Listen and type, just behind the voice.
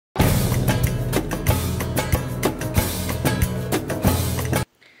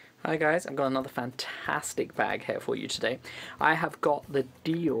Hi guys, I've got another fantastic bag here for you today. I have got the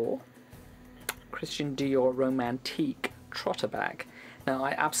Christian Dior Romntique Trotter bag. Now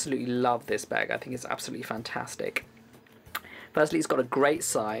I absolutely love this bag. I think it's absolutely fantastic. Firstly, it's got a great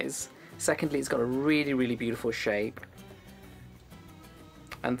size. Secondly, it's got a really beautiful shape.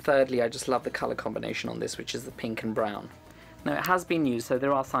 And thirdly, I just love the colour combination on this, which is the pink and brown. Now it has been used, so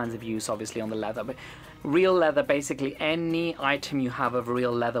there are signs of use obviously on the leather, but real leather, basically any item you have of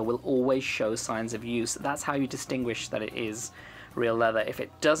real leather will always show signs of use. That's how you distinguish that it is real leather. If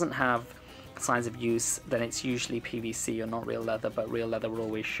it doesn't have signs of use, then it's usually PVC or not real leather, but real leather will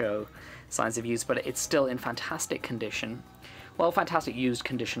always show signs of use. But it's still in fantastic condition. Well, fantastic used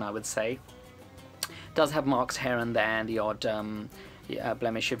condition, I would say. It does have marks here and there and the odd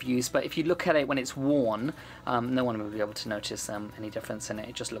blemish of use, but if you look at it when it's worn, no one will be able to notice any difference in it.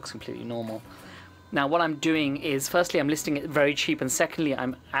 It just looks completely normal. Now what I'm doing is, firstly I'm listing it very cheap, and secondly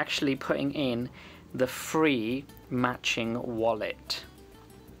I'm actually putting in the free matching wallet.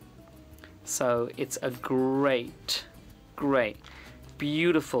 So it's a great,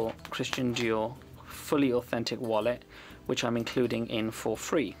 beautiful Christian Dior fully authentic wallet, which I'm including in for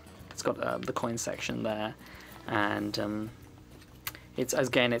free. It's got the coin section there, and it's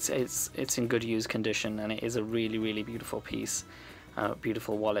in good use condition, and it is a really beautiful piece,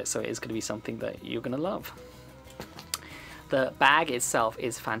 beautiful wallet. So it is going to be something that you're going to love. The bag itself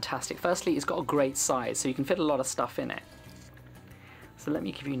is fantastic. Firstly, it's got a great size, so you can fit a lot of stuff in it. So let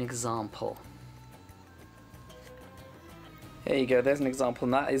me give you an example. There you go, there's an example,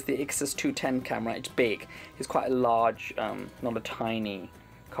 and that is the Ixus 210 camera. It's big. It's quite a large, not a tiny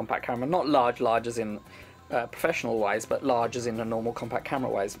compact camera. Not large as in professional wise, but large as in a normal compact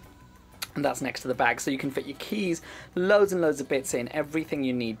camera wise. And that's next to the bag, so you can fit your keys, loads and loads of bits in, everything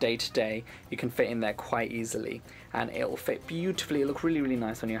you need day to day you can fit in there quite easily, and it'll fit beautifully. It'll look really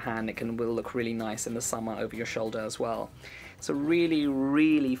nice on your hand. It will look really nice in the summer over your shoulder as well. It's a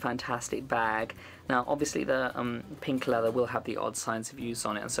really fantastic bag. Now obviously the pink leather will have the odd signs of use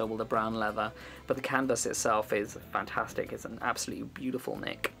on it, and so will the brown leather, but the canvas itself is fantastic. It's an absolutely beautiful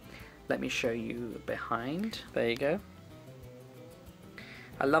nick. Let me show you behind. There you go.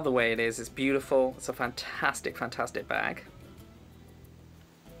 I love the way it is. It's beautiful. It's a fantastic bag.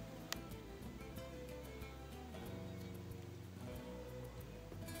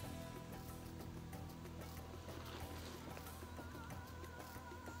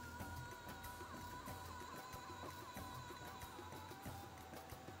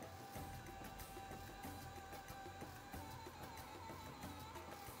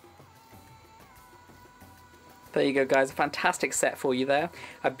 There you go guys, a fantastic set for you there.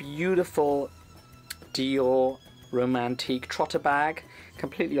 A beautiful Dior Romntique Trotter bag,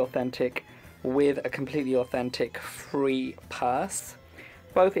 completely authentic, with a completely authentic free purse.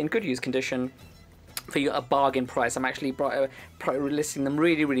 Both in good use condition for you at a bargain price. I'm actually listing them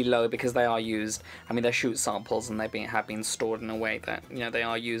really low because they are used. I mean, they're shoot samples and they have been stored in a way that, you know, they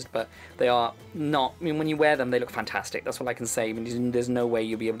are used, but they are not. I mean, when you wear them, they look fantastic. That's what I can say. I mean, there's no way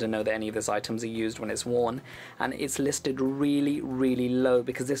you'll be able to know that any of these items are used when it's worn, and it's listed really low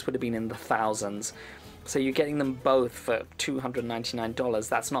because this would have been in the thousands. So you're getting them both for $299.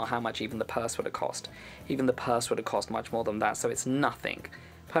 That's not how much even the purse would have cost. Even the purse would have cost much more than that, so it's nothing.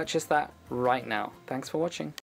 Purchase that right now. Thanks for watching.